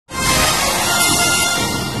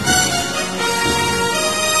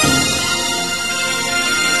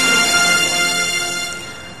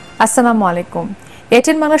আসসালামু আলাইকুম।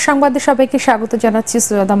 এটিএন বাংলা সংবাদে সবাইকে স্বাগত জানাচ্ছি।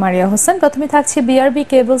 সৈয়দা মারিয়া হোসেন। প্রথমে থাকছে বিআরবি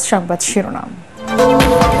কেবলস সংবাদ শিরোনাম।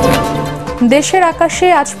 দেশের আকাশে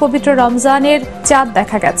আজ পবিত্র রমজানের চাঁদ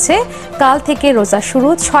দেখা গেছে। কাল থেকে রোজা শুরু।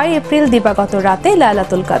 6 এপ্রিল দিবাগত রাতে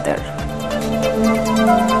লাইলাতুল কদর।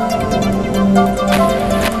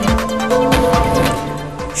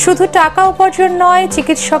 শুধু টাকা উপার্জন নয়,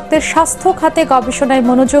 চিকিৎসকদের স্বাস্থ্য খাতে গবেষণায়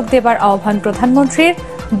মনোযোগ দেবার আহ্বান প্রধানমন্ত্রীর।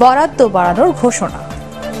 বরাদ্দ বাড়ানোর ঘোষণা।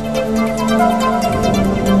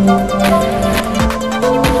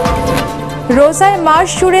 রোজায় মাস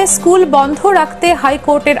জুড়ে স্কুল বন্ধ রাখতে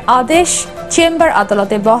হাইকোর্টের আদেশ। চেম্বার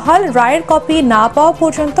আদালতে বহাল। রায়ের কপি না পাওয়া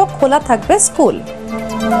পর্যন্ত খোলা থাকবে স্কুল।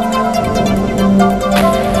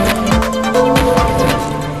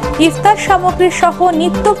 ইফতার সামগ্রী সহ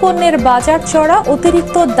নিত্য পণ্যের বাজার চড়া।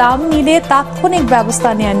 অতিরিক্ত দাম নিলে তাৎক্ষণিক ব্যবস্থা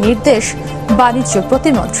নেওয়ার নির্দেশ বাণিজ্য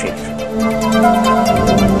প্রতিমন্ত্রীর।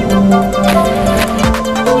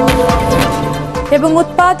 এবং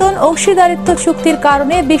উৎপাদন অংশীদারিত্ব চুক্তির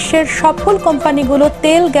কারণে বিশ্বের সফল কোম্পানিগুলো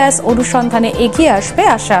তেল গ্যাস অনুসন্ধানে এগিয়ে আসবে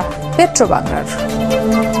আশা পেট্রোবাংলার।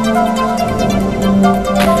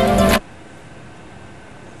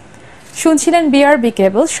 শুনছিলেন বিআরবি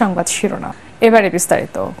কেবল সংবাদ শিরোনাম। এবারে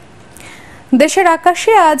বিস্তারিত। দেশের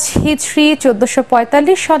আকাশে আজ হিজরি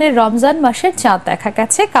 1445 সনের রমজান মাসের চাঁদ দেখা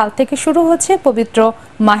গেছে। কাল থেকে শুরু হচ্ছে পবিত্র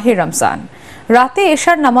মাহে রমজান। রাতে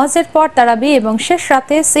এশার নামাজের পর তারাবি এবং শেষ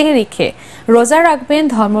রাতে সেহরি খেয়ে রোজা রাখবেন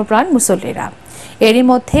ধর্মপ্রাণ মুসল্লিরা। এরই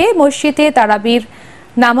মধ্যে মসজিদে তারাবির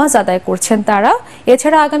নামাজ আদায় করছেন তারা।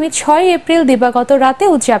 এছাড়া আগামী 6 এপ্রিল দিবাগত রাতে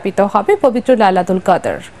উদযাপিত হবে পবিত্র লাইলাতুল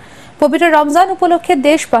কদর। পবিত্র রমজান উপলক্ষে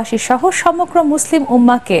দেশবাসী সহ সমগ্র মুসলিম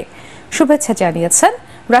উম্মাহকে শুভেচ্ছা জানিয়েছেন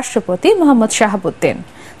রাষ্ট্রপতি মোহাম্মদ শাহাবুদ্দিন।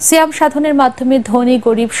 সিয়াম সাধনের মাধ্যমে ধনী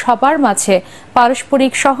গরিব সবার মাঝে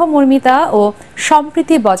পারস্পরিক সহমর্মিতা ও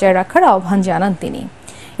সম্প্রীতি বজায় রাখার আহ্বান জানান তিনি।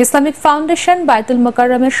 ইসলামিক ফাউন্ডেশন বাইতুল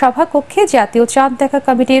মোকাররমের সভাকক্ষে জাতীয় চাঁদ দেখা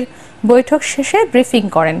কমিটির বৈঠক শেষে ব্রিফিং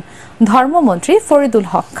করেন ধর্মমন্ত্রী ফরিদুল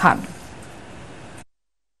হক খান।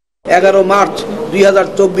 11 মার্চ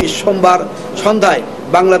 2024 সোমবার সন্ধ্যায়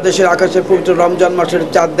বাংলাদেশের আকাশে পবিত্র রমজান মাসের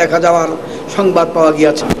চাঁদ দেখা যাওয়ার সংবাদ পাওয়া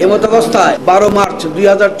গিয়েছে। এমত অবস্থায় 12 মার্চ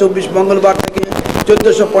 2024 মঙ্গলবার থেকে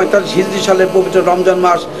 1445 হিজরি সালের পবিত্র রমজান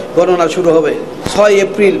মাস গণনা শুরু হবে। 6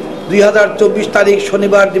 এপ্রিল 2024 তারিখ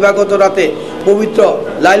শনিবার দিবাগত রাতে পবিত্র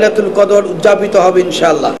লাইলাতুল কদর উদযাপিত হবে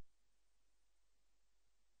ইনশাআল্লাহ।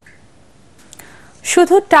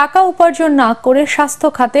 শুধু টাকা উপার্জন না করে স্বাস্থ্য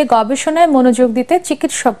খাতে গবেষণায় মনোযোগ দিতে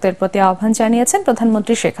চিকিৎসকদের প্রতি আহ্বান জানিয়েছেন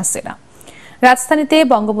প্রধানমন্ত্রী শেখ হাসিনা। রাজধানীতে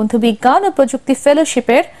বঙ্গবন্ধু বিজ্ঞান ও প্রযুক্তি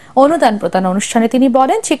ফেলোশিপের অনুদান প্রদান অনুষ্ঠানে তিনি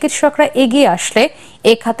বলেন, চিকিৎসকরা এগিয়ে আসলে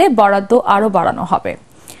এ খাতে বরাদ্দ আরও বাড়ানো হবে।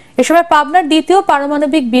 এ সময় পাবনার দ্বিতীয়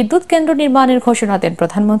পারমাণবিক বিদ্যুৎ কেন্দ্র নির্মাণের ঘোষণা দেন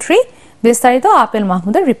প্রধানমন্ত্রী। বিস্তারিত আপেল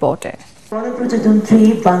মাহমুদের রিপোর্টে।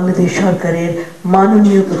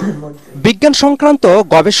 বিজ্ঞান সংক্রান্ত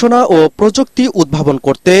গবেষণা ও প্রযুক্তি উদ্ভাবন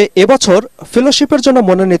করতে এবছর ফেলোশিপের জন্য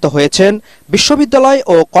মনোনীত হয়েছেন বিশ্ববিদ্যালয়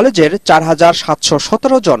ও কলেজের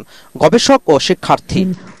 4717 জন গবেষক ও শিক্ষার্থী।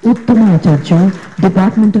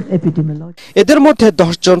 এদের মধ্যে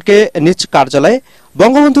 10 জনকে নিজ কার্যালয়ে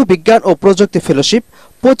বঙ্গবন্ধু বিজ্ঞান ও প্রযুক্তি ফেলোশিপ,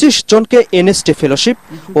 25 জনকে এনএসটি ফেলোশিপ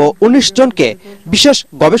ও 19 জনকে বিশেষ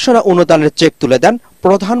গবেষণা অনুদানের চেক তুলে দেন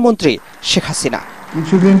প্রধানমন্ত্রী শেখ হাসিনা।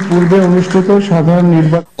 কিছুদিন পূর্বে অনুষ্ঠিত সাধারণ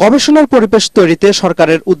নির্বাচন গবেষণার পরিবেশ তৈরিতে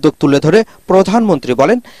সরকারের উদ্যোগ তুলে ধরে প্রধানমন্ত্রী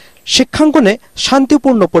বলেন, শিক্ষাঙ্গনে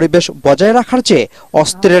শান্তিপূর্ণ পরিবেশ বজায় রাখার চেয়ে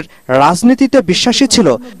অস্ত্রের রাজনীতিতে বিশ্বাসী ছিল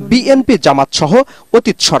বিএনপি জামাত সহ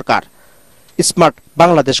অতীত সরকার। স্মার্ট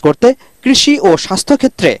বাংলাদেশ গড়তে কৃষি ও স্বাস্থ্য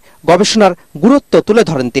ক্ষেত্রে গবেষণার গুরুত্ব তুলে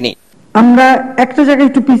ধরেন তিনি। আমরা একটা জায়গায়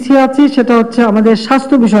একটু পিছিয়ে আছি, সেটা হচ্ছে আমাদের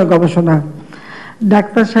স্বাস্থ্য বিষয়ক গবেষণা।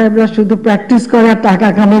 ডাক্তার সাহেবরা শুধু প্র্যাকটিস করে আর টাকা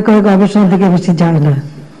কামাই করে, গবেষণা থেকে বেশি যায় না।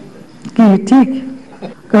 কি ঠিক?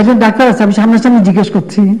 কয়েকজন ডাক্তার আছে, আমি সামনাসামনি জিজ্ঞেস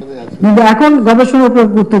করছি, কিন্তু এখন গবেষণার উপর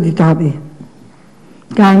গুরুত্ব দিতে হবে।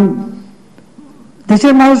 কারণ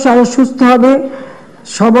দেশের মানুষ আরো সুস্থ হবে,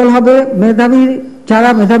 সবল হবে, মেধাবী যারা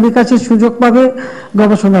মেধা বিকাশের সুযোগ পাবে,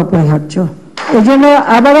 গবেষণা অপরিহার্য। এই জন্য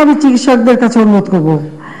আবার আমি চিকিৎসকদের কাছে অনুরোধ করবো,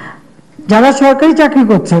 যারা সরকারি চাকরি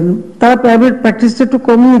করছেন তারা প্রাইভেট প্র্যাকটিসটা একটু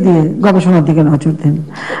কমিয়ে দিয়ে গবেষণার দিকে নজর দেন।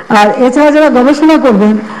 আর এছাড়া যারা গবেষণা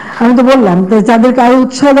করবেন, আমি তো বললাম যাদেরকে আরো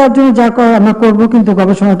উৎসাহ দেওয়ার জন্য যা করার আমরা করবো, কিন্তু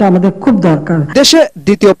গবেষণাটা আমাদের খুব দরকার। দেশে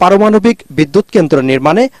দ্বিতীয় পারমাণবিক বিদ্যুৎ কেন্দ্র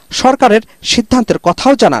নির্মাণে সরকারের সিদ্ধান্তের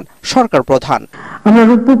কথাও জানান সরকার প্রধান। আমরা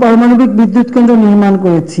রূপপুর পারমাণবিক বিদ্যুৎ কেন্দ্র নির্মাণ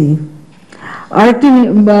করেছি, আরেকটি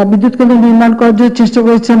বিদ্যুৎ কেন্দ্র নির্মাণ করার জন্য চেষ্টা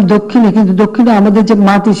করেছিলাম দক্ষিণে, কিন্তু দক্ষিণে আমাদের যে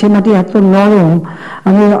মাটি, সেই মাটি এত নরম,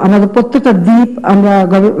 আমাদের প্রত্যেকটা দ্বীপ আমরা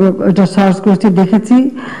এটা সার্চ করেছি, দেখেছি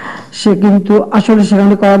সে কিন্তু আসলে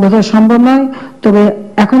সেখানে করা বোধহয় সম্ভব নয়। তবে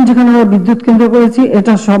এখন যেখানে আমরা বিদ্যুৎ কেন্দ্র করেছি,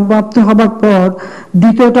 এটা সমাপ্ত হবার পর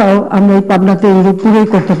দ্বিতীয়টাও আমরা এই পাবনাতে পুরোই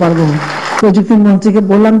করতে পারবো। প্রযুক্তি মন্ত্রীকে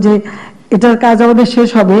বললাম যে এটার কাজ আমাদের শেষ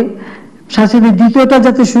হবে, সাথে দ্বিতীয়টা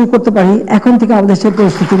যাতে শুরু করতে পারি, এখন থেকে আমাদের সে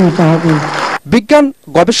প্রস্তুতি নিতে হবে। বিজ্ঞান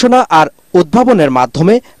গবেষণা আর উদ্ভাবনের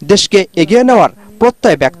মাধ্যমে দেশকে এগিয়ে নেওয়ার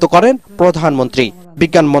প্রত্যয় ব্যক্ত করেন প্রধানমন্ত্রী।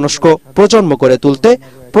 বিজ্ঞান মনস্ক প্রজন্ম গড়ে তুলতে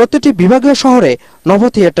প্রতিটি বিভাগীয় শহরে নভ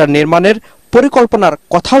থিয়েটার নির্মাণের পরিকল্পনার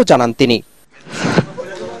কথাও জানান তিনি।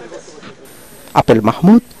 Apple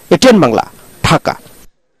Mahmud, ATN Bangla, Dhaka.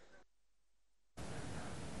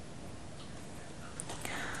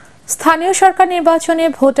 স্থানীয় সরকার নির্বাচনে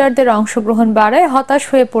ভোটারদের অংশগ্রহণ বাড়ায় হতাশ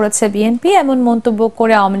হয়ে পড়েছে বিএনপি, এমন মন্তব্য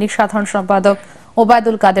করে আওয়ামী লীগ সাধারণ সম্পাদক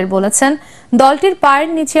ওবায়দুল কাদের বলেছেন, দলটির পায়ের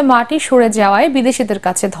নিচে মাটি সরে যাওয়ায় বিদেশিদের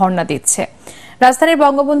কাছে ধর্ণা দিচ্ছে। রাজধানীর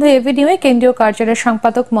বঙ্গবন্ধু এভিনিউয়ে কেন্দ্রীয় কার্যালয়ের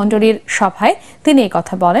সম্পাদক মণ্ডলীর সভায় তিনি এই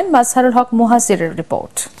কথা বলেন। মাজহারুল হক মুহাজিরের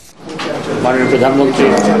রিপোর্ট।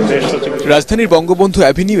 রাজধানীর বঙ্গবন্ধু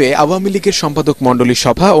অ্যাভিনিউয়ে আওয়ামী লীগের সম্পাদক মণ্ডলীর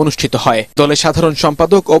সভা অনুষ্ঠিত হয়। দলের সাধারণ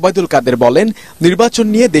সম্পাদক ওবায়দুল কাদের বলেন, নির্বাচন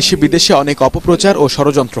নিয়ে দেশে বিদেশে অনেক অপপ্রচার ও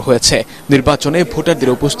ষড়যন্ত্র হয়েছে। নির্বাচনে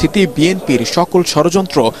ভোটারদের উপস্থিতি বিএনপির সকল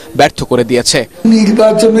ষড়যন্ত্র ব্যর্থ করে দিয়েছে।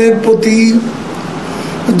 নির্বাচনের প্রতি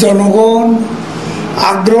জনগণ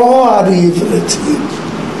আগ্রহ হারিয়ে ফেলেছে।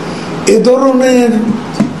 এ ধরনের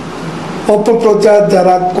অপপ্রচার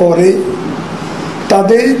যারা করে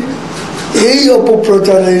তাদের এই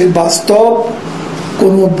অপপ্রচারের বাস্তব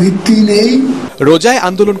কোনো ভিত্তি নেই। রোজায়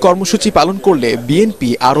আন্দোলন কর্মসূচি পালন করলে বিএনপি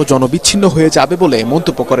আরো জনবিচ্ছিন্ন হয়ে যাবে বলে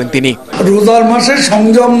মন্তব্য করেন তিনি। রোজার মাসে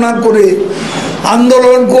সংযম না করে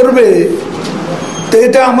আন্দোলন করবে তো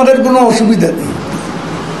এটা আমাদের কোনো অসুবিধা নেই,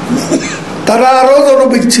 তারা আরো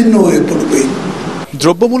জনবিচ্ছিন্ন হয়ে পড়বে।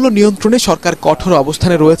 দ্রব্যমূল্য নিয়ন্ত্রণে সরকার কঠোর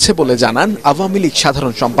অবস্থানে রয়েছে বলে জানান আওয়ামী লীগ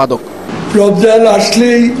সাধারণ সম্পাদক। রমজান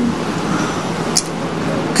আসলেই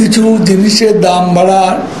কিছু জিনিসের দাম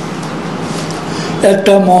বাড়ার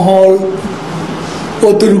একটা মহল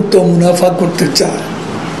অতিরিক্ত মুনাফা করতে চায়।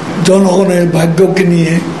 জনগণের ভাগ্যকে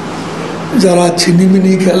নিয়ে যারা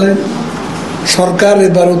ছিনিমিনি খেলেন, সরকার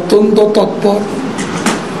এবার অত্যন্ত তৎপর,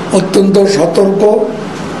 অত্যন্ত সতর্ক।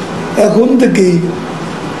 এখন থেকেই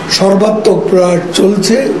সর্বাত্মক প্রয়াস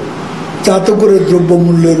চলছে যাতে করে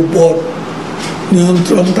দ্রব্যমূল্যের উপর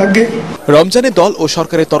নিয়ন্ত্রণ থাকে। রমজানে দল ও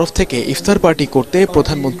সরকারের তরফ থেকে ইফতার পার্টি করতে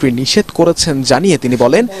প্রধানমন্ত্রী নিষেধ করেছেন জানিয়ে তিনি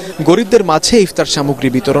বলেন, গরিবদের মাঝে ইফতার সামগ্রী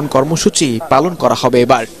বিতরণ কর্মসূচি পালন করা হবে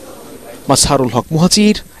এবার। মাজহারুল হক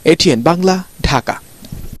মুহাজির, এটিএন বাংলা, ঢাকা।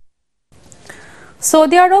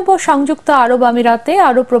 সৌদি আরব ও সংযুক্ত আরব আমিরাতে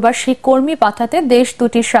আরো প্রবাসী কর্মী পাঠাতে দেশ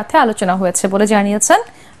দুটির সাথে আলোচনা হয়েছে বলে জানিয়েছেন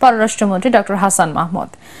পররাষ্ট্রমন্ত্রী ডক্টর হাসান মাহমুদ।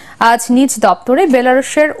 আজ নিজ দপ্তরে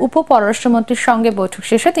বেলারুশের উপ পররাষ্ট্রমন্ত্রীর সঙ্গে বৈঠক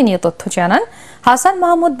শেষে তিনি এ তথ্য জানান। হাসান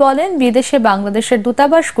মাহমুদ বলেন, বিদেশে বাংলাদেশের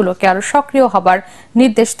দূতাবাসগুলোকে আরো সক্রিয় হবার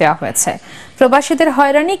নির্দেশ দেওয়া হয়েছে। প্রবাসীদের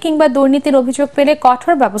হয়রানি কিংবা দুর্নীতির অভিযোগ পেলে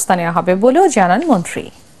কঠোর ব্যবস্থা নেওয়া হবে বলেও জানান মন্ত্রী।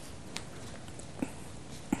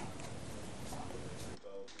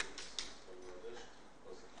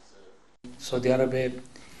 সৌদি আরবে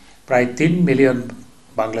প্রায় 3 মিলিয়ন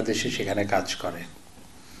বাংলাদেশি সেখানে কাজ করে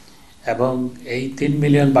এবং এই 3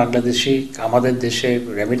 মিলিয়ন বাংলাদেশি আমাদের দেশে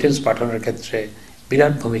রেমিটেন্স পাঠানোর ক্ষেত্রে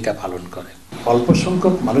বিরাট ভূমিকা পালন করে। অল্প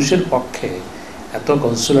সংখ্যক মানুষের পক্ষে এত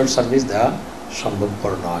কনসুলার সার্ভিস দেওয়া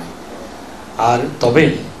সম্ভবপর নয়। আর তবে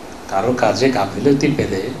কারো কাজে গাফিলতি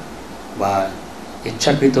পেলে বা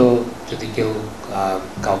ইচ্ছাকৃত যদি কেউ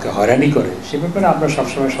কাউকে হয়রানি করে, সে ব্যাপারে আমরা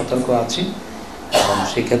সবসময় সতর্ক আছি এবং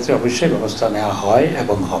সেক্ষেত্রে অবশ্যই ব্যবস্থা নেওয়া হয়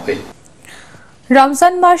এবং হবে।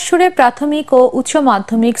 রমজান মাস জুড়ে প্রাথমিক ও উচ্চ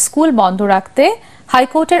মাধ্যমিক স্কুল বন্ধ রাখতে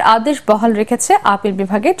হাইকোর্টের আদেশ বহাল রেখেছে আপিল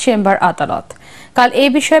বিভাগের চেম্বার আদালত। কাল এই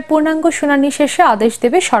বিষয়ে পূর্ণাঙ্গ শুনানি শেষে আদেশ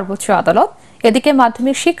দেবে সর্বোচ্চ আদালত। এদিকে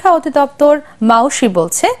মাধ্যমিক শিক্ষা অধিদপ্তর মাউসি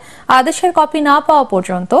বলছে, আদেশের কপি না পাওয়া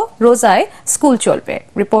পর্যন্ত রোজায় স্কুল চলবে।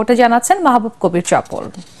 রিপোর্টে জানাচ্ছেন মাহবুব কবির চপল।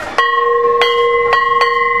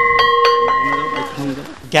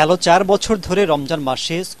 গেল 4 বছর ধরে রমজান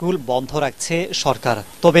মাসে স্কুল বন্ধ রাখছে সরকার।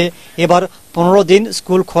 তবে এবার 15 দিন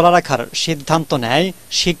স্কুল খোলা রাখার সিদ্ধান্ত নেয়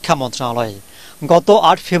শিক্ষা মন্ত্রণালয়। গত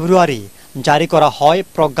 8 ফেব্রুয়ারি জারি করা হয়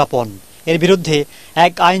প্রজ্ঞাপন। এর বিরুদ্ধে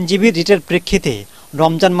এক আইনজীবীর রিটের প্রেক্ষিতে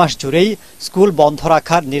রমজান মাস জুড়েই স্কুল বন্ধ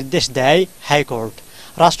রাখার নির্দেশ দেয় হাইকোর্ট।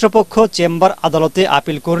 রাষ্ট্রপক্ষ চেম্বার আদালতে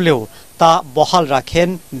আপিল করলেও তা বহাল রাখেন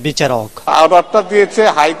বিচারক। অর্ডারটা দিয়েছে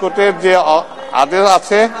হাইকোর্টের যে আদেশ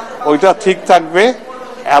আছে ওইটা ঠিক থাকবে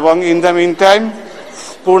এবং ইন দ্য মিন টাইম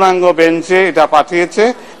পূর্ণাঙ্গ বেঞ্চে এটা পাঠিয়েছে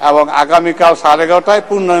এবং আগামীকাল 11:30টায়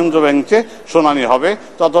পূর্ণাঙ্গ বেঞ্চে শুনানি হবে।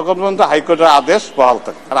 ততক্ষণ পর্যন্ত হাইকোর্টের আদেশ বহাল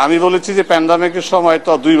থাকে। আর আমি বলেছি যে প্যান্ডামিকের সময়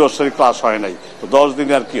তো 2 বছরের ক্লাস হয় নাই, তো 10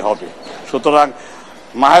 দিনে আর কি হবে। সুতরাং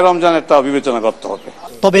মাহে রমজানেরটাও বিবেচনা করতে হবে।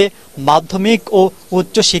 তবে মাধ্যমিক ও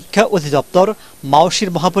উচ্চ শিক্ষা অধিদপ্তর মাওসির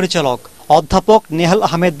মহাপরিচালক অধ্যাপক নেহাল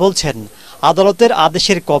আহমেদ বলছেন, আদালতের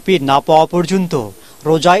আদেশের কপি না পাওয়া পর্যন্ত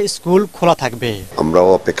রোজায় স্কুল খোলা থাকবে। আমরাও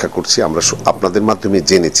অপেক্ষা করছি। আমরা আপনাদের মাধ্যমে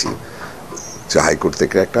জেনেছি যে হাইকোর্ট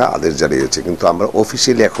থেকে একটা আদেশ জারি হয়েছে, কিন্তু আমরা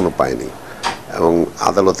অফিসিয়ালি এখনো পাইনি এবং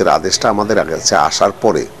আদালতের আদেশটা আমাদের কাছে আসার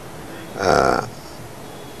পরে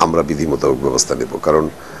আমরা বিধি মোতাবেক ব্যবস্থা নেব। কারণ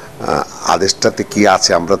আদেশটাতে কি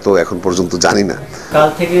আছে আমরা তো এখন পর্যন্ত জানি না। কাল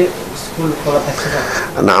থেকে স্কুল খোলা থাকছে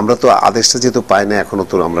না, আমরা তো আদেশটা যেহেতু পাই না এখনো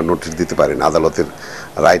তো আমরা নোটিশ দিতে পারি না। আদালতের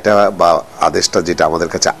রায়টা বা আদেশটা যেটা আমাদের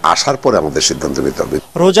কাছে আসার পরে আমাদের সিদ্ধান্ত নিতে হবে।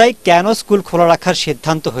 রোজায় কেন স্কুল খোলা রাখার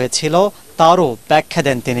সিদ্ধান্ত হয়েছিল তারও ব্যাখ্যা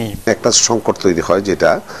দেন তিনি। একটা সংকট তৈরি হয়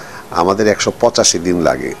যেটা আমাদের 185 দিন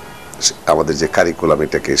লাগে আমাদের যে কারিকুলাম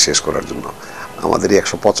এটাকে শেষ করার জন্য। আমাদের এই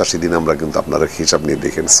 185 দিন আমরা কিন্তু আপনারা হিসাব নিয়ে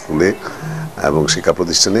দেখেন স্কুলে এবং শিক্ষা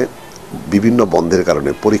প্রতিষ্ঠানে বিভিন্ন বন্ধের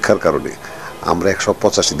কারণে, পরীক্ষার কারণে আমরা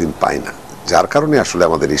 185 দিন পাই না, যার কারণে আসলে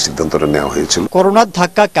আমাদের এই সিদ্ধান্তটা নেওয়া হয়েছিল। করোনার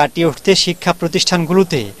ধাক্কা কাটিয়ে উঠতে শিক্ষা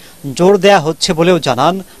প্রতিষ্ঠানগুলোতে জোর দেয়া হচ্ছে বলেও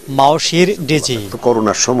জানান মাওসির ডিজি।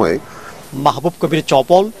 করোনার সময় মাহবুব কবির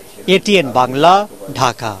চপল, ATN বাংলা,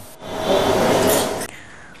 ঢাকা।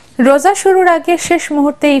 রোজা শুরুর আগে শেষ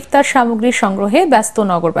মুহূর্তে ইফতার সামগ্রী সংগ্রহে ব্যস্ত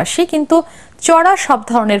নগরবাসী, কিন্তু চড়া সব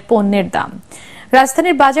ধরনের পণ্যের দাম।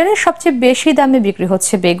 রাজধানীর বাজারে সবচেয়ে বেশি দামে বিক্রি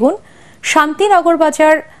হচ্ছে বেগুন। শান্তিনগর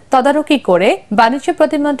বাজার তদারকি করে বাণিজ্য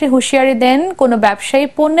প্রতিমন্ত্রী হুঁশিয়ারি দেন, কোনো ব্যবসায়ী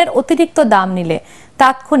পণ্যের অতিরিক্ত দাম নিলে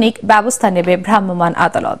তাৎক্ষণিক ব্যবস্থা নেবে ভ্রাম্যমাণ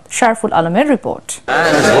আদালত। শারফুল আলমের রিপোর্ট।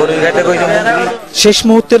 শেষ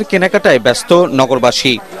মুহূর্তের কেনাকাটায় ব্যস্ত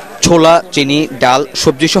নগরবাসী। ছোলা, চিনি, ডাল,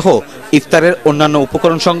 সবজি সহ ইফতারের অন্যান্য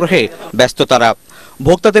উপকরণ সংগ্রহে ব্যস্ত তারা।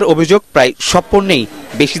 ভোক্তাদের অভিযোগ, প্রায় সব পণ্যেই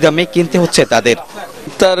বেশি দামে কিনতে হচ্ছে তাদের।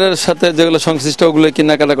 ইফতারের সাথে যেগুলো সংশ্লিষ্ট ওগুলো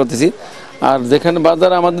কেনাকাটা করতেছি। আর যেখানে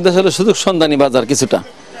বাজার আমাদের দেশে হলো সুযোগ সন্ধানী বাজার, কিছুটা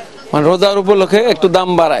মানে রোজার উপলক্ষে একটু দাম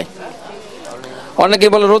বাড়ায়। অনেকে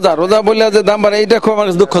বলে রোজা রোজা বললে যে দাম বাড়ে, এইটা খুব আমার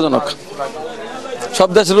দুঃখজনক। সব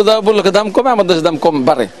দেশে রোজা উপলক্ষে দাম কমে, আমাদের দেশে দাম কম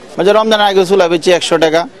বাড়ে। রমজান আগে চুলা বেচি 100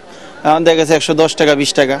 টাকা, এখন দেখা গেছে 110 টাকা,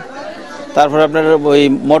 20 টাকা। তারপর আপনার ওই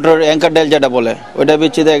মোটর অ্যাঙ্কার ডাল যেটা বলে ওইটা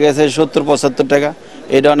বেচি দেখা গেছে 70-75 টাকা,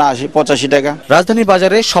 এটা না 80-85 টাকা। রাজধানী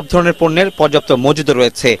বাজারে সব ধরনের পণ্যের পর্যাপ্ত মজুদ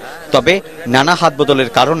রয়েছে, তবে নানা হাত বদলের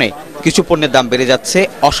কারণে কিছু পণ্যের দাম বেড়ে যাচ্ছে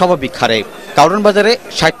অস্বাভাবিক হারে। কারণ বাজারে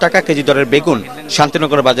 60 টাকা কেজি দরের বেগুন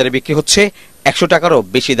শান্তিনগর বাজারে বিক্রি হচ্ছে 100 টাকারও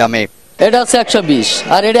বেশি দামে। এটা হচ্ছে 120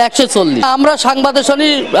 আর এটা 140। আমরা সাংবাদিক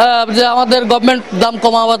যে আমাদের গভর্নমেন্ট দাম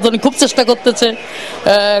কমাবার জন্য খুব চেষ্টা করতেছে,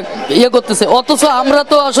 করতেছে, অথচ আমরা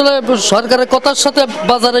তো আসলে সরকারের কথার সাথে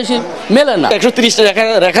বাজারে এসে মেলে না। 130 টাকা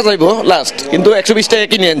রাখা যাইব লাস্ট, কিন্তু 120 টাকা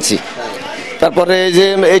কিনে আনছি। তারপরে যে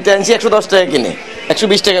এইটা আনছি 110 টাকা কিনে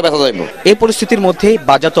 120 টাকা বেচা যাইব। এই পরিস্থিতির মধ্যেই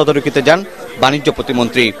বাজার তদারকিতে যান বাণিজ্য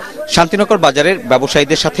প্রতিমন্ত্রী। শান্তিনগর বাজারের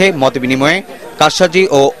ব্যবসায়ীদের সাথে মত বিনিময়ে কারসাজি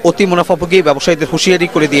ও অতি মুনাফাভোগী ব্যবসায়ীদের হুঁশিয়ারি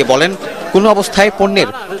করে দিয়ে বলেন, কোনো অবস্থায় পণ্যের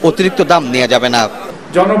অতিরিক্ত দাম নেওয়া যাবে না।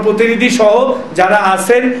 জনপ্রতিনিধি সহ যারা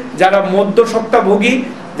আছেন, যারা মধ্যস্বত্বভোগী,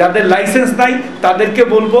 যাদের লাইসেন্স নাই, তাদেরকে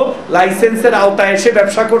বলবো লাইসেন্সের আওতায় এসে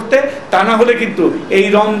ব্যবসা করতে। তা না হলে কিন্তু এই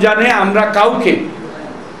রমজানে আমরা কাউকে,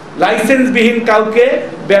 লাইসেন্সবিহীন কাউকে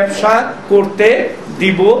ব্যবসা করতে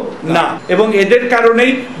দিব না, এবং এদের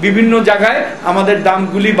কারণেই বিভিন্ন জায়গায় আমাদের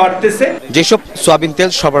দামগুলি বাড়তেছে। যেসব সয়াবিন তেল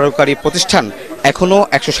সরবরাহকারী প্রতিষ্ঠান এখনো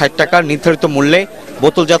 160 টাকার নির্ধারিত মূল্যে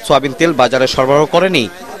বোতলজাত সয়াবিন তেল বাজারে সরবরাহ করেনি,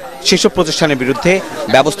 সেসব প্রতিষ্ঠানের বিরুদ্ধে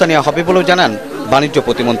ব্যবস্থা নেওয়া হবে বলেও জানান বাণিজ্য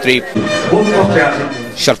প্রতিমন্ত্রী।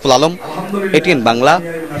 শারফুল আলম, ATN বাংলা,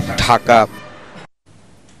 ঢাকা।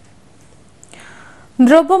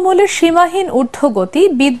 দ্রব্যমূল্যের সীমাহীন ঊর্ধ্বগতি,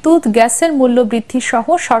 বিদ্যুৎ, গ্যাসের মূল্য বৃদ্ধি সহ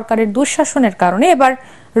সরকারের দুঃশাসনের কারণে এবার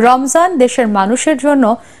রমজান দেশের মানুষের জন্য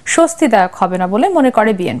স্বস্তিদায়ক হবে না বলে মনে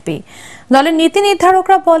করে বিএনপি। দলের নীতি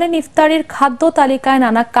নির্ধারকরা বলেন, ইফতারির খাদ্য তালিকায়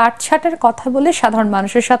নানা কাটছাটের কথা বলে সাধারণ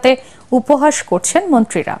মানুষের সাথে উপহাস করছেন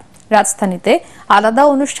মন্ত্রীরা। রাজধানীতে আলাদা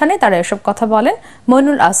অনুষ্ঠানে তারা এসব কথা বলেন।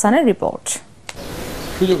 মইনুল আহসানের রিপোর্ট।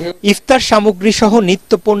 ইফতার সামগ্রী সহ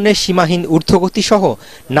নিত্যপণ্যের সীমাহীন ঊর্ধ্বগতি সহ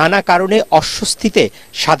নানা কারণে অস্বস্তিতে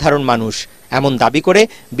সাধারণ মানুষ, এমন দাবি করে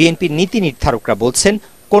বিএনপির নীতি নির্ধারকরা বলছেন,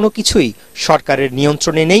 কোনো কিছুই সরকারের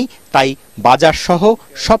নিয়ন্ত্রণে নেই, তাই বাজার সহ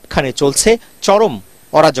সবখানে চলছে চরম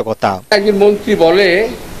অরাজকতা। একজন মন্ত্রী বলে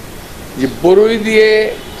যে বড়ই দিয়ে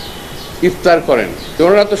ইফতার করেন,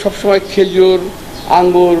 ওনারা তো সবসময় খেজুর,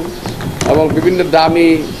 আঙ্গুর এবং বিভিন্ন দামি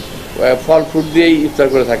ফল ফ্রুট দিয়েই ইফতার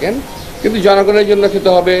করে থাকেন, কিন্তু জনগণের জন্য খেতে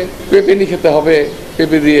হবে পেঁপে খেতে হবে,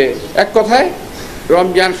 পেঁপে দিয়ে। এক কথায়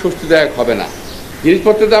রমজান স্বস্তিদায়ক হবে না।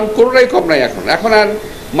 জিনিসপত্রের দাম কোনোটাই কম নাই এখন আর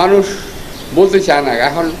মানুষ বলতে চায় না।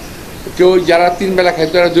 এখন কেউ যারা 3 বেলা খায়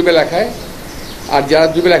তারা 2 বেলা খায়, আর যারা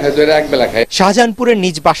 2 বেলা খায় তারা 1 বেলা খায়। শাহজাহানপুরের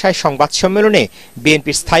নিজ বাসায় সংবাদ সম্মেলনে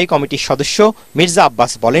বিএনপির স্থায়ী কমিটির সদস্য মির্জা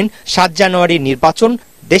আব্বাস বলেন 7 জানুয়ারির নির্বাচন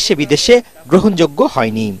দেশে বিদেশে গ্রহণযোগ্য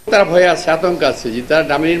হয়নি। তারা ভয়ে আছে, আতঙ্ক আছে যে তারা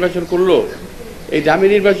ডামি নির্বাচন করলো, এই ডামি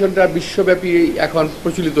নির্বাচনটা বিশ্বব্যাপী এখন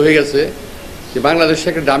প্রচলিত হয়ে গেছে যে বাংলাদেশে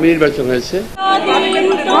একটা ডামি নির্বাচন হয়েছে।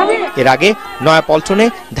 এর আগে নয়াপল্টনে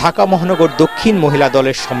ঢাকা মহানগর দক্ষিণ মহিলা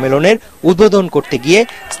দলের সম্মেলনের উদ্বোধন করতে গিয়ে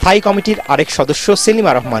স্থায়ী কমিটির আরেক সদস্য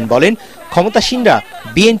সেলিমা রহমান বলেন ক্ষমতাসীনরা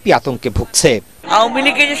বিএনপি আতঙ্কে ভুগছে। আওয়ামী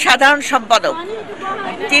লীগের যে সাধারণ সম্পাদক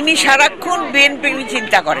তিনি সারাক্ষণ বিএনপি নিয়ে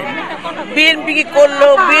চিন্তা করেন, বিএনপি কি করলো,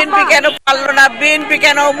 বিএনপি কেন পারলো না, বিএনপি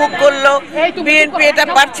কেন অমুক করলো, বিএনপি এটা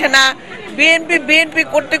পারছে না, বিএনপি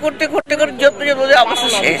করতে করতে অবস্থা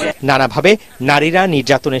শেষ। নানাভাবে নারীরা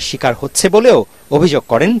নির্যাতনের শিকার হচ্ছে বলেও অভিযোগ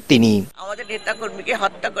করেন তিনি। আমাদের নেতা কর্মীকে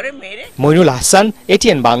হত্যা করে মেরে। মইনুল হাসান,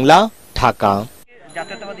 ATN বাংলা, ঢাকা।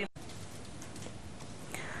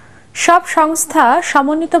 সব সংস্থা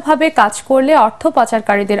সমন্বিতভাবে কাজ করলে অর্থ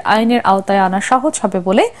পাচারকারীদের আইনের আওতায় আনা সহজ হবে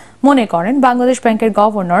বলে মনে করেন বাংলাদেশ ব্যাংকের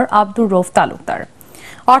গভর্নর আব্দুর রউফ তালুকদার।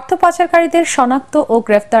 অর্থ পাচারকারীদের শনাক্ত ও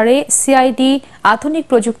গ্রেফতারে সিআইডি আধুনিক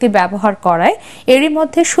প্রযুক্তি ব্যবহার করায় এরই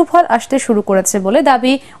মধ্যে সুফল আসতে শুরু করেছে বলে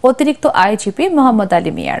দাবি অতিরিক্ত আইজিপি মোহাম্মদ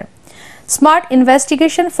আলী মিয়ার। Smart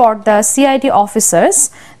investigation for the CID officers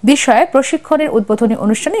বিষয়ে প্রশিক্ষণের উদ্বোধনী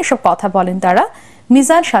অনুষ্ঠানে এসব কথা বলেন তারা।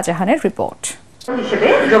 মিজান শাহজাহানের রিপোর্ট।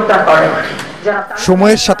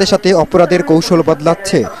 সময়ের সাথে সাথে অপরাধের কৌশল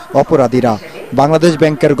বদলাচ্ছে অপরাধীরা। বাংলাদেশ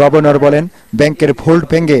ব্যাংকের গভর্নর বলেন ব্যাংকের ভোল্ট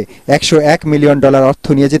ভেঙে $101 মিলিয়ন অর্থ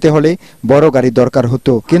নিয়ে যেতে হলে বড় গাড়ি দরকার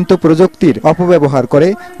হতো, কিন্তু প্রযুক্তির অপব্যবহার করে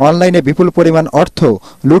অনলাইনে বিপুল পরিমাণ অর্থ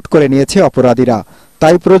লুট করে নিয়েছে অপরাধীরা।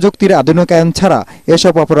 তাই প্রযুক্তির আধুনিকায়ন ছাড়া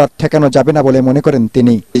এসব অপরাধ ঠেকানো যাবে না বলে মনে করেন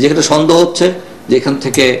তিনি। যেখানে সন্দেহ হচ্ছে যে এখান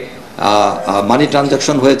থেকে মানি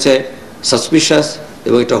ট্রানজাকশন হয়েছে সাসপিশাস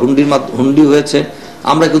এবং এটা হুন্ডি হয়েছে,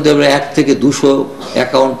 আমরা কিন্তু 1 থেকে 200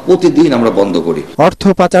 অ্যাকাউন্ট প্রতিদিন আমরা বন্ধ করি। অর্থ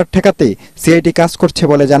পাচার ঠেকাতে সিআইডি কাজ করছে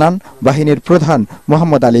বলে জানান বাহিনীর প্রধান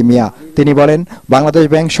মোহাম্মদ আলী মিয়া। তিনি বলেন বাংলাদেশ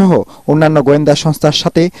ব্যাংক সহ অন্যান্য গোয়েন্দা সংস্থার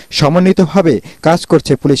সাথে সমন্বিতভাবে কাজ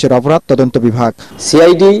করছে পুলিশের অপরাধ তদন্ত বিভাগ।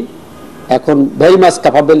 সিআইডি এখন ভেরি মাচ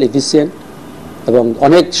ক্যাপাবল, এফিসিয়েন্ট এবং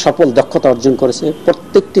অনেক সফল দক্ষতা অর্জন করেছে।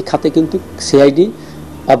 প্রত্যেকটি খাতে কিন্তু সিআইডি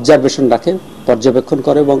অবজারভেশন রাখে, পর্যবেক্ষণ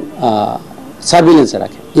করে এবং সার্ভিলেন্সে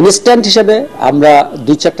রাখে। ইনস্ট্যান্ট হিসেবে আমরা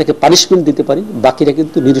 2-4টাকে পানিশমেন্ট দিতে পারি, বাকিরা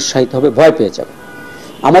কিন্তু নিরুৎসাহিত হবে, ভয় পেয়ে যাবে।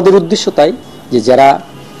 আমাদের উদ্দেশ্য তাই যে যারা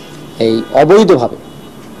এই অবৈধভাবে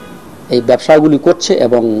এই ব্যবসাগুলি করছে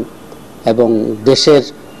এবং দেশের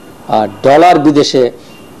ডলার বিদেশে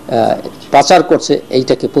পাচার করছে,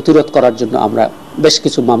 এইটাকে প্রতিরোধ করার জন্য আমরা বেশ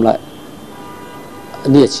কিছু মামলা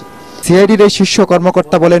নিয়েছি। সিআইডির এই শীর্ষ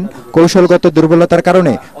কর্মকর্তা বলেন কৌশলগত দুর্বলতার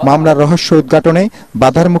কারণে মামলার রহস্য উদ্ঘাটনে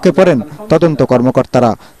বাধার মুখে পড়েন তদন্ত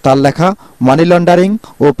কর্মকর্তারা। তার লেখা মানি লন্ডারিং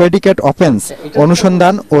ও প্রেডিকেট অফেন্স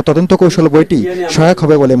অনুসন্ধান ও তদন্ত কৌশল বইটি সহায়ক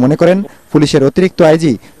হবে বলে মনে করেন পুলিশের অতিরিক্ত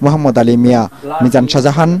আইজি মোহাম্মদ আলী মিয়া। মিজান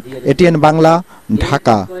শাহজাহান, ATN বাংলা,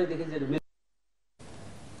 ঢাকা।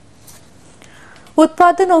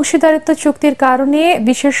 উৎপাদন অংশীদারিত্ব চুক্তির কারণে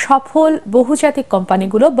বিশ্বের সফল বহুজাতিক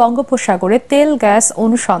কোম্পানিগুলো বঙ্গোপসাগরে তেল গ্যাস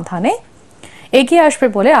অনুসন্ধানে এগিয়ে আসবে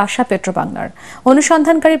বলে আশা পেট্রোবাংলার।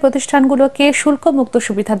 অনুসন্ধানকারী প্রতিষ্ঠানগুলোকে শুল্কমুক্ত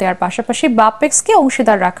সুবিধা দেওয়ার পাশাপাশি বাপেক্সকে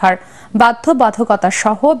অংশীদার রাখার বাধ্যবাধকতা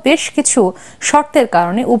সহ বেশ কিছু শর্তের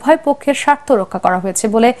কারণে উভয় পক্ষের স্বার্থ রক্ষা করা হয়েছে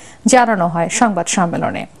বলে জানানো হয় সংবাদ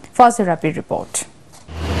সম্মেলনে। ফজল রাবির রিপোর্ট।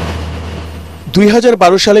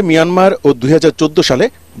 2012 সালে মিয়ানমার ও 2014 সালে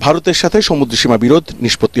ভারতের সাথে সমুদ্রসীমা বিরোধ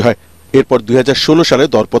নিষ্পত্তি হয়। এরপর 2016 সালে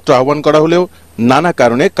দরপত্র আহ্বান করা হলেও নানা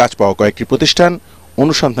কারণে কাজ পাওয়া কয়েকটি প্রতিষ্ঠান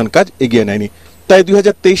অনুসন্ধান কাজ এগিয়ে নেয়নি। তাই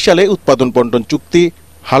 2023 সালে উৎপাদন বন্টন চুক্তি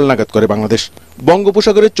হালনাগাদ করে বাংলাদেশ।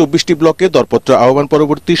 বঙ্গোপসাগরের 24টি ব্লকে দরপত্র আহ্বান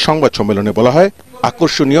পরবর্তী সংবাদ সম্মেলনে বলা হয়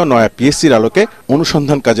আকর্ষণীয় নয়া পিএসসির আলোকে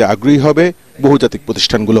অনুসন্ধান কাজে আগ্রহী হবে বহুজাতিক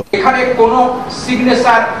প্রতিষ্ঠানগুলো। এখানে কোনো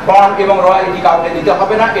সিগনেচার বন্ড এবং রয়্যালটি কাউকে দিতে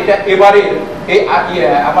হবে না। এটা এবারে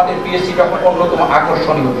আমাদের পিএসসি যখন অন্যতম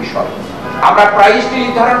আকর্ষণীয় বিষয়। আমরা প্রাইসটি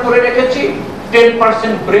নির্ধারণ করে রেখেছি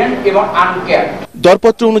 10% ব্র্যান্ড এবং আনক্যাপ।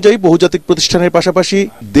 দরপত্র অনুযায়ী বহুজাতিক প্রতিষ্ঠানের পাশাপাশি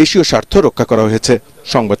দেশীয় স্বার্থ রক্ষা করা হয়েছে।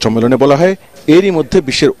 সংবাদ সম্মেলনে বলা হয় এরই মধ্যে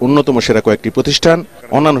বিশ্বের অন্যতম সেরা কয়েকটি প্রতিষ্ঠান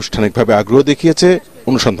অনানুষ্ঠানিকভাবে আগ্রহ দেখিয়েছে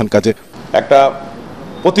অনুসন্ধান কাজে। একটা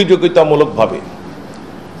প্রতিযোগিতামূলকভাবে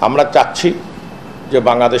আমরা চাচ্ছি যে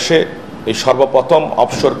বাংলাদেশে এই সর্বপ্রথম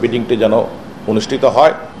অফশোর বিডিংটি যেন অনুষ্ঠিত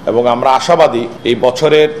হয় এবং আমরা আশাবাদী এই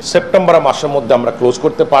বছরের সেপ্টেম্বর মাসের মধ্যে আমরা ক্লোজ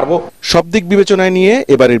করতে পারবো। সব দিক বিবেচনায় নিয়ে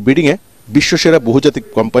এবারের বিডিং এ বিশ্বসেরা বহুজাতিক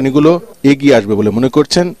কোম্পানিগুলো এগিয়ে আসবে বলে মনে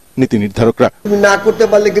করছেন নীতি নির্ধারকরা। না করতে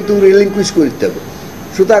পারলে কিন্তু রিলিঙ্কুইশ করতে হবে।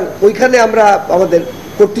 সুতরাং ওইখানে আমরা আমাদের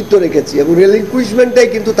কর্তৃত্ব রেখেছি এবং রিলিঙ্কুইশমেন্টটাই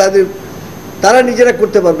কিন্তু তারা নিজেরা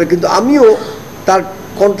করতে পারবে। কিন্তু আমিও তার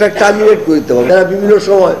কন্ট্রাক্ট টার্মিনেট করে দিতে হবে। তারা বিভিন্ন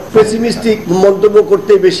সময় পেসিমিস্টিক মন্তব্য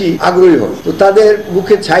করতে বেশি আগ্রহী হন, তো তাদের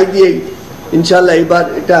মুখে ছাই দিয়েই ইনশাআল্লাহ এবার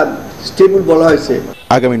এটা স্টেবল বলা হয়েছে।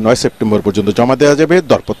 আগামী 9 সেপ্টেম্বর পর্যন্ত জমা দেওয়া যাবে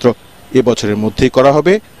দরপত্র। এবছরের মধ্যেই করা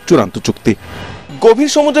হবে চূড়ান্ত চুক্তি।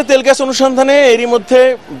 গভীর সমুদ্রে তেল গ্যাস অনুসন্ধানে এরই মধ্যে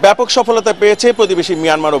ব্যাপক সফলতা পেয়েছে প্রতিবেশী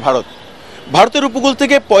মিয়ানমার ও ভারত। ভারতের উপকূল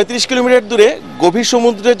থেকে 35 কিলোমিটার দূরে গভীর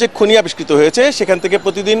সমুদ্রে যে খনি আবিষ্কৃত হয়েছে সেখান থেকে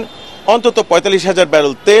প্রতিদিন অন্তত 45,000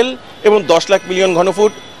 ব্যারেল তেল এবং 10 লাখ মিলিয়ন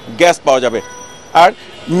ঘনফুট গ্যাস পাওয়া যাবে। আর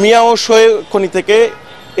মিয়া ও শোয়ে খনি থেকে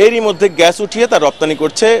এরই মধ্যে গ্যাস উঠিয়ে তা রপ্তানি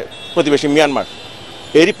করছে প্রতিবেশী মিয়ানমার।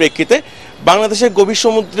 এরই প্রেক্ষিতে বাংলাদেশের গভীর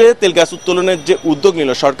সমুদ্রে তেল গ্যাস উত্তোলনের যে উদ্যোগ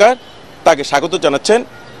নিল সরকার, তাকে স্বাগত জানাচ্ছেন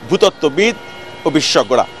ভূতত্ত্ববিদ ও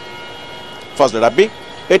বিশেষজ্ঞরা। ফজলে রাব্বি,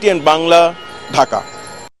 ATN বাংলা, ঢাকা।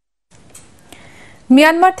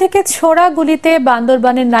 মিয়ানমার থেকে ছোড়া গুলিতে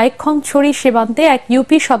বান্দরবানের নাইকখংছড়ি সীমান্তে এক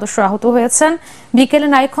ইউপি সদস্য আহত হয়েছেন। বিকেলে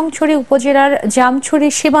নাইকখংছড়ি উপজেলার জামছড়ি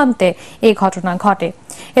সীমান্তে এই ঘটনা ঘটে।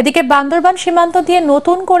 এদিকে বান্দরবান সীমান্ত দিয়ে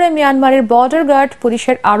নতুন করে মিয়ানমারের বর্ডার গার্ড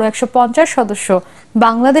পুলিশের আরও 150 সদস্য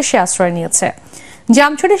বাংলাদেশে আশ্রয় নিয়েছে।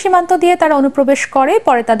 জামছড়ি সীমান্ত দিয়ে তারা অনুপ্রবেশ করে,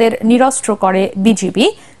 পরে তাদের নিরস্ত্র করে বিজিবি।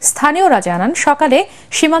 স্থানীয়রা জানান, সকালে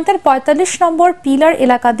সীমান্তের 45 নম্বর পিলার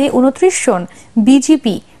এলাকা দিয়ে 29 জন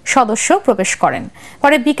বিজিবি সদস্য প্রবেশ করেন।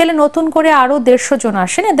 পরে বিকেলে নতুন করে আরও 150 জন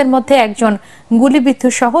আসেন। এদের মধ্যে একজন গুলিবিদ্ধ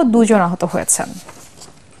সহ 2 জন আহত হয়েছেন।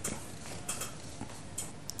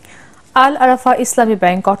 আল আরাফা ইসলামী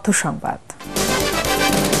ব্যাংক অর্থ সংবাদ।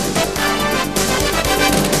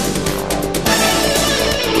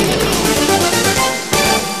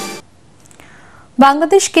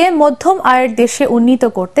 বাংলাদেশকে মধ্যম আয়ের দেশে উন্নীত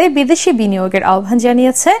করতে বিদেশি বিনিয়োগের আহ্বান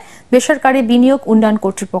জানিয়েছে বেসরকারি বিনিয়োগ উন্নয়ন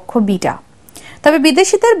কর্তৃপক্ষ বিডা। তবে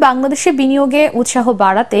বিদেশিদের বাংলাদেশে বিনিয়োগে উৎসাহ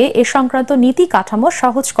বাড়াতে এ সংক্রান্ত নীতি কাঠামো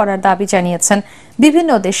সহজ করার দাবি জানিয়েছেন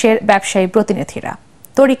বিভিন্ন দেশের ব্যবসায়ী প্রতিনিধিরা।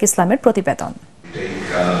 তরিক ইসলামের প্রতিবেদন।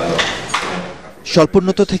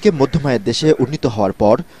 স্বল্পোন্নত থেকে মধ্যম আয়ের দেশে উন্নীত হওয়ার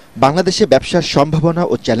পর বাংলাদেশে ব্যবসার সম্ভাবনা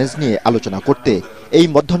ও চ্যালেঞ্জ নিয়ে আলোচনা করতে এই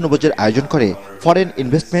মধ্যাহ্নভোজের আয়োজন করে foreign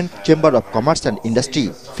investment chamber of commerce and industry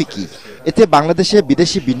ফিকি। এতে বাংলাদেশে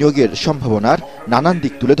বিদেশি বিনিয়োগের সম্ভাবনার নানান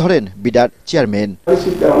দিক তুলে ধরেন বিডার চেয়ারম্যান।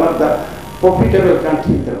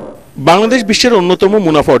 বাংলাদেশ বিশ্বের অন্যতম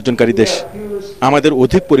মুনাফা অর্জনকারী দেশ। আমাদের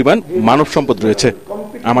অধিক পরিমাণ মানব সম্পদ রয়েছে।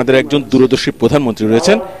 আমাদের একজন দূরদর্শী প্রধানমন্ত্রী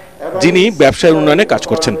রয়েছেন, যিনি ব্যবসায়ের উন্নয়নে কাজ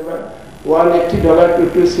করছেন।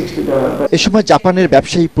 এ সময় জাপানের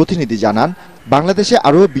ব্যবসায়ী প্রতিনিধি জানান, বাংলাদেশে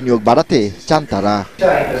আরও বিনিয়োগ বাড়াতে চান তারা।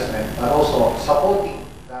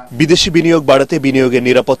 বিদেশি বিনিয়োগ বাড়াতে বিনিয়োগের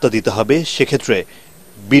নিরাপত্তা দিতে হবে। সেক্ষেত্রে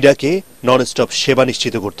বিডাকে নন স্টপ সেবা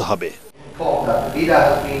নিশ্চিত করতে হবে।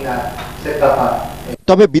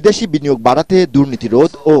 তবে বিদেশি বিনিয়োগ বাড়াতে দুর্নীতি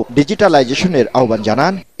রোধ ও ডিজিটালাইজেশনের আহ্বান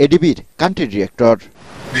জানান এডিবির কান্ট্রি ডিরেক্টর।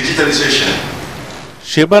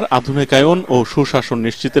 সেবার আধুনিকায়ন ও সুশাসন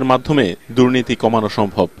নিশ্চিতের মাধ্যমে দুর্নীতি কমানো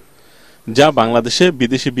সম্ভব, যা বাংলাদেশে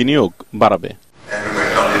বিদেশি বিনিয়োগ বাড়াবে।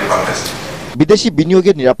 বিদেশি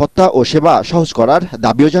বিনিয়োগের নিরাপত্তা ও সেবা সহজ করার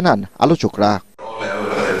দাবিও জানান আলোচকরা।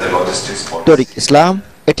 তরিক ইসলাম,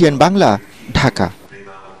 ATN বাংলা, ঢাকা।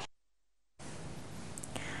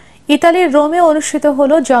 ইতালির রোমে অনুষ্ঠিত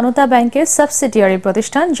হল জনতা ব্যাংকের সাবসিডিয়ারি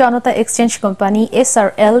প্রতিষ্ঠান জনতা এক্সচেঞ্জ কোম্পানি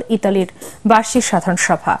SRL ইতালির বার্ষিক সাধারণ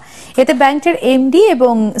সভা। এতে ব্যাংকটির এমডি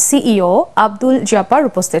এবং সিইও আব্দুল জাপার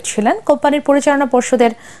উপস্থিত ছিলেন। কোম্পানির পরিচালনা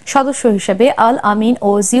পর্ষদের সদস্য হিসেবে আল আমিন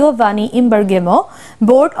ও জিওভানি ইমবার্গেমো,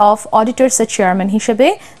 বোর্ড অফ অডিটরসের চেয়ারম্যান হিসেবে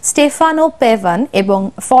স্টেফানো পেভান এবং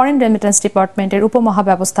ফরেন রেমিটেন্স ডিপার্টমেন্টের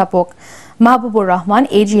উপমহাব্যবস্থাপক মাহবুবুর রহমান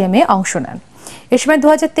AGM এ অংশ নেন। এ সময়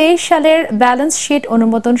 2023 সালের ব্যালেন্স শিট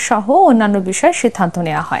অনুমোদন সহ অন্যান্য বিষয়ে সিদ্ধান্ত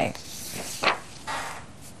নেওয়া হয়।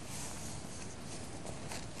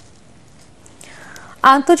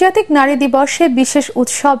 আন্তর্জাতিক নারী দিবসে বিশেষ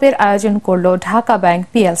উৎসবের আয়োজন করল ঢাকা ব্যাংক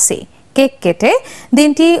PLC। কেক কেটে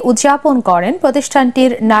দিনটি উদযাপন করেন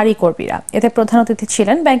প্রতিষ্ঠানটির নারী কর্মীরা। এতে প্রধান অতিথি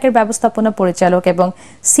ছিলেন ব্যাংকের ব্যবস্থাপনা পরিচালক এবং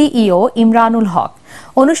সিইও ইমরানুল হক।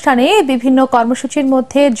 অনুষ্ঠানে বিভিন্ন কর্মসূচির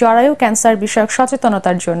মধ্যে জরায়ু ক্যান্সার বিষয়ক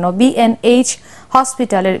সচেতনতার জন্য BNH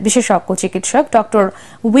হসপিটালের বিশেষজ্ঞ চিকিৎসক ডক্টর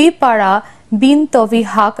উইপারা বিন তভি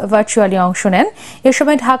হাক ভার্চুয়ালি অংশ নেন। এ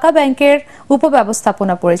সময় ঢাকা ব্যাংকের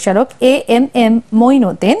উপব্যবস্থাপনা পরিচালক AMM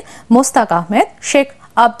মঈনুদ্দিন, মোস্তাক আহমেদ, শেখ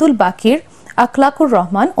আব্দুল বাকির, আখলাকুর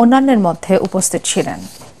রহমান অন্যান্যের মধ্যে উপস্থিত ছিলেন।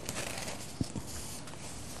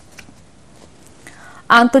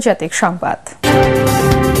 আন্তর্জাতিক সংবাদ।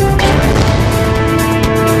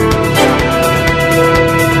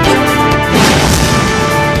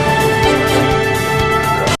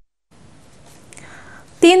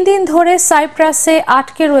 তিন দিন ধরে সাইপ্রাসে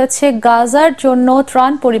আটকে রয়েছে গাজার জন্য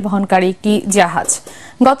ত্রাণ পরিবহনকারী একটি জাহাজ।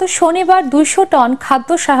 গত শনিবার 200 টন খাদ্য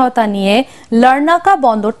সহায়তা নিয়ে লার্নাকা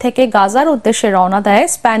বন্দর থেকে গাজার উদ্দেশ্যে রওনা দেয়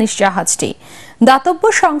স্প্যানিশ জাহাজটি। দাতব্য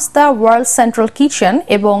সংস্থা ওয়ার্ল্ড সেন্ট্রাল কিচেন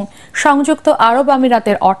এবং সংযুক্ত আরব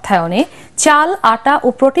আমিরাতের অর্থায়নে চাল, আটা ও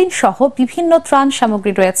প্রোটিন সহ বিভিন্ন ত্রাণ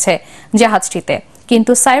সামগ্রী রয়েছে জাহাজটিতে।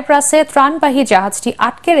 কিন্তু সাইপ্রাসে ত্রাণবাহী জাহাজটি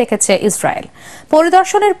আটকে রেখেছে ইসরায়েল।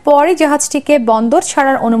 পরিদর্শনের পরই জাহাজটিকে বন্দর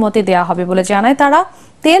ছাড়ার অনুমতি দেওয়া হবে বলে জানায় তারা।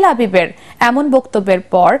 তেল আবিবের এমন বক্তব্যের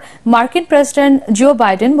পর মার্কিন প্রেসিডেন্ট জো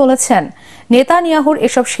বাইডেন বলেছেন, নেতানিয়াহুর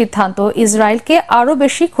এসব সিদ্ধান্ত ইসরায়েলকে আরও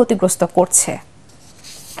বেশি ক্ষতিগ্রস্ত করছে।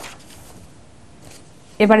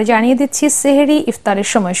 এবারে জানিয়ে দিচ্ছি সেহরি ইফতারের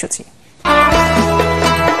সময়সূচি।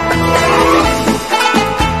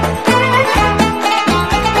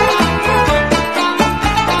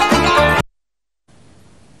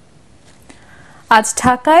 আজ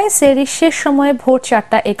ঢাকায় সেহরির শেষ সময়ে ভোর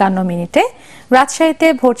 4:51, রাজশাহীতে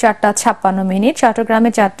ভোর 4:56, চট্টগ্রামে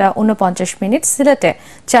 4:49, সিলেটে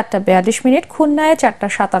 4:42, খুলনায়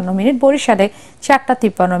 4:57, বরিশালে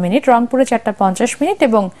 4:53, রংপুরে 4:50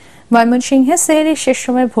 এবং ময়মনসিংহে সেহরির শেষ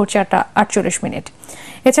সময় ভোর 4:48।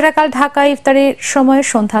 এছাড়া কাল ঢাকায় ইফতারির সময়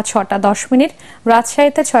সন্ধ্যা 6:10,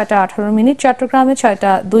 রাজশাহীতে 6:18, চট্টগ্রামে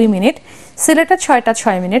 6:02, সিলেটে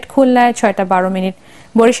 6:06, খুলনায় 6:12,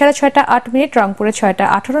 বরিশালে 6:08, রংপুরে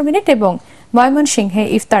 6:18 এবং ময়মনসিংহে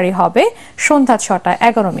ইফতারি হবে সন্ধ্যা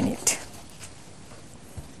 6:11।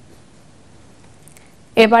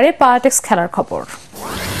 এবারে পার্টেক্স খেলার খবর।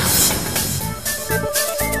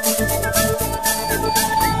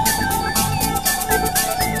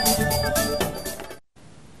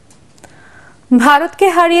 ভারতকে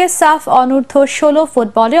হারিয়ে সাফ অনূর্ধ্ব 16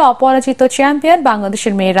 ফুটবলে অপরাজিত চ্যাম্পিয়ন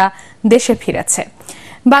বাংলাদেশের মেয়েরা দেশে ফিরেছে।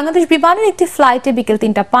 বাংলাদেশ বিমানের একটি ফ্লাইটে বিকেল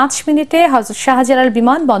 3:05 হযরত শাহজালাল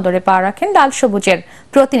বিমানবন্দরে পা রাখেন লাল সবুজের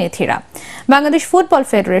প্রতিনিধিরা। বাংলাদেশ ফুটবল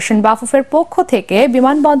ফেডারেশন বাফুফের পক্ষ থেকে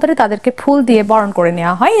বিমানবন্দরে তাদেরকে ফুল দিয়ে বরণ করে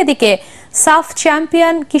নেওয়া হয়। এদিকে সাফ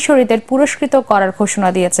চ্যাম্পিয়ন কিশোরীদের পুরস্কৃত করার ঘোষণা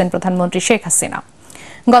দিয়েছেন প্রধানমন্ত্রী শেখ হাসিনা।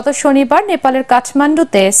 গত শনিবার নেপালের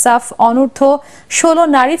কাঠমান্ডুতে সাফ অনূর্ধ্ব 16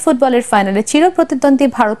 নারী ফুটবলের ফাইনালে চিরপ্রতিদ্বন্দ্বী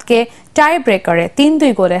ভারতকে টাই ব্রেকারে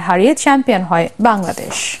 3-2 গোলে হারিয়ে চ্যাম্পিয়ন হয়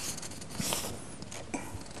বাংলাদেশ।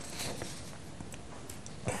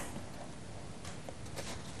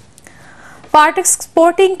 পার্টেক্স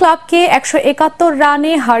স্পোর্টিং ক্লাবকে 171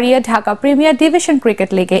 রানে হারিয়ে ঢাকা প্রিমিয়ার ডিভিশন ক্রিকেট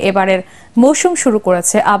লিগে এবারের মৌসুম শুরু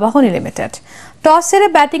করেছে আবাহনী লিমিটেড। টস হেরে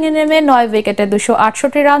ব্যাটিংয়ে নেমে 9 উইকেটে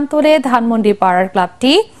 268 রান তুলে ধানমন্ডি পাড়ার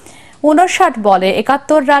ক্লাবটি 59 বলে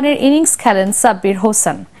 71 রানের ইনিংস খেলেন সাব্বির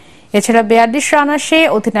হোসেন। এছাড়া 42 রান আসে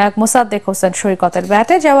অধিনায়ক মোসাদ্দেক হোসেন সৈকতের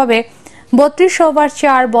ব্যাটে। জবাবে 32 ওভার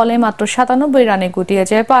 4 বলে মাত্র 97 রানে গুটিয়ে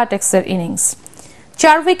যায় পার্টেক্সের ইনিংস।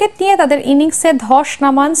 4 উইকেট নিয়ে তাদের ইনিংসে ধস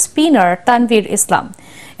নামান স্পিনার তানভীর ইসলাম।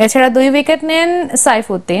 এছাড়া 2 উইকেট নেন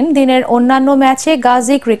সাইফুদ্দিন। দিনের অন্যান্য ম্যাচে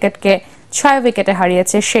গাজী ক্রিকেটকে 6 উইকেটে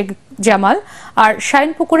হারিয়েছে শেখ জামাল, আর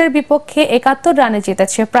শাইনপুকুরের বিপক্ষে 71 রানে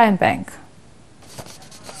জিতেছে প্রাইম ব্যাংক।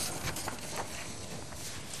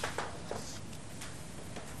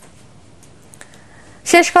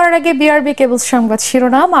 শেষ করার আগে বিআরবি কেবলস সংবাদ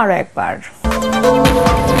শিরোনাম আরো একবার।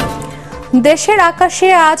 দেশের আকাশে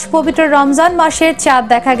আজ পবিত্র রমজান মাসের চাঁদ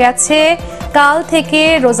দেখা গেছে। কাল থেকে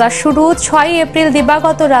রোজা শুরু। 6 এপ্রিল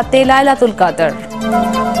দিবাগত রাতে লাইলাতুল কদর।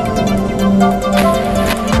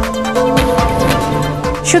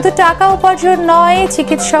 শুধু টাকা উপার্জন নয়,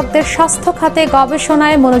 চিকিৎসকদের স্বাস্থ্য খাতে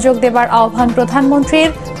গবেষণায় মনোযোগ দেবার আহ্বান প্রধানমন্ত্রীর।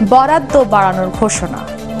 বরাদ্দ বাড়ানোর ঘোষণা।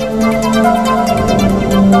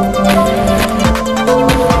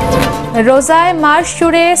 রোজায় মাস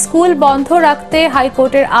জুড়ে স্কুল বন্ধ রাখতে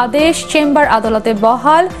হাইকোর্টের আদেশ। চেম্বার আদালতে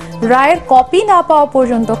বহাল। রায়ের কপি না পাওয়া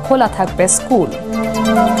পর্যন্ত খোলা থাকবে স্কুল।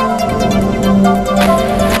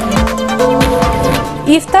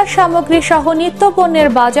 ইফতার সামগ্রী সহ নিত্য পণ্যের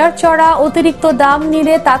বাজার চড়া। অতিরিক্ত দাম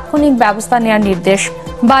নিলে তাৎক্ষণিক ব্যবস্থা নেওয়ার নির্দেশ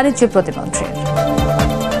বাণিজ্য প্রতিমন্ত্রীর।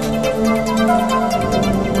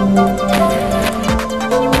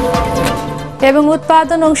 এবং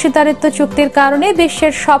উৎপাদন অংশীদারিত্ব চুক্তির কারণে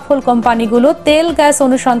বিশ্বের সফল কোম্পানিগুলো তেল গ্যাস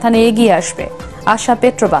অনুসন্ধানে এগিয়ে আসবে, আশা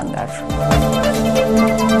পেট্রোবাংলার।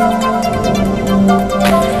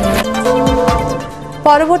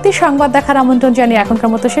 পরবর্তী সংবাদ দেখার আমন্ত্রণ জানিয়ে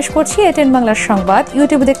এখনকার মতো শেষ করছি। এটিএন বাংলার সংবাদ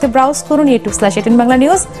ইউটিউবে দেখতে ব্রাউজ করুন youtube/ATN Bangla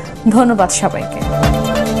News। ধন্যবাদ সবাইকে।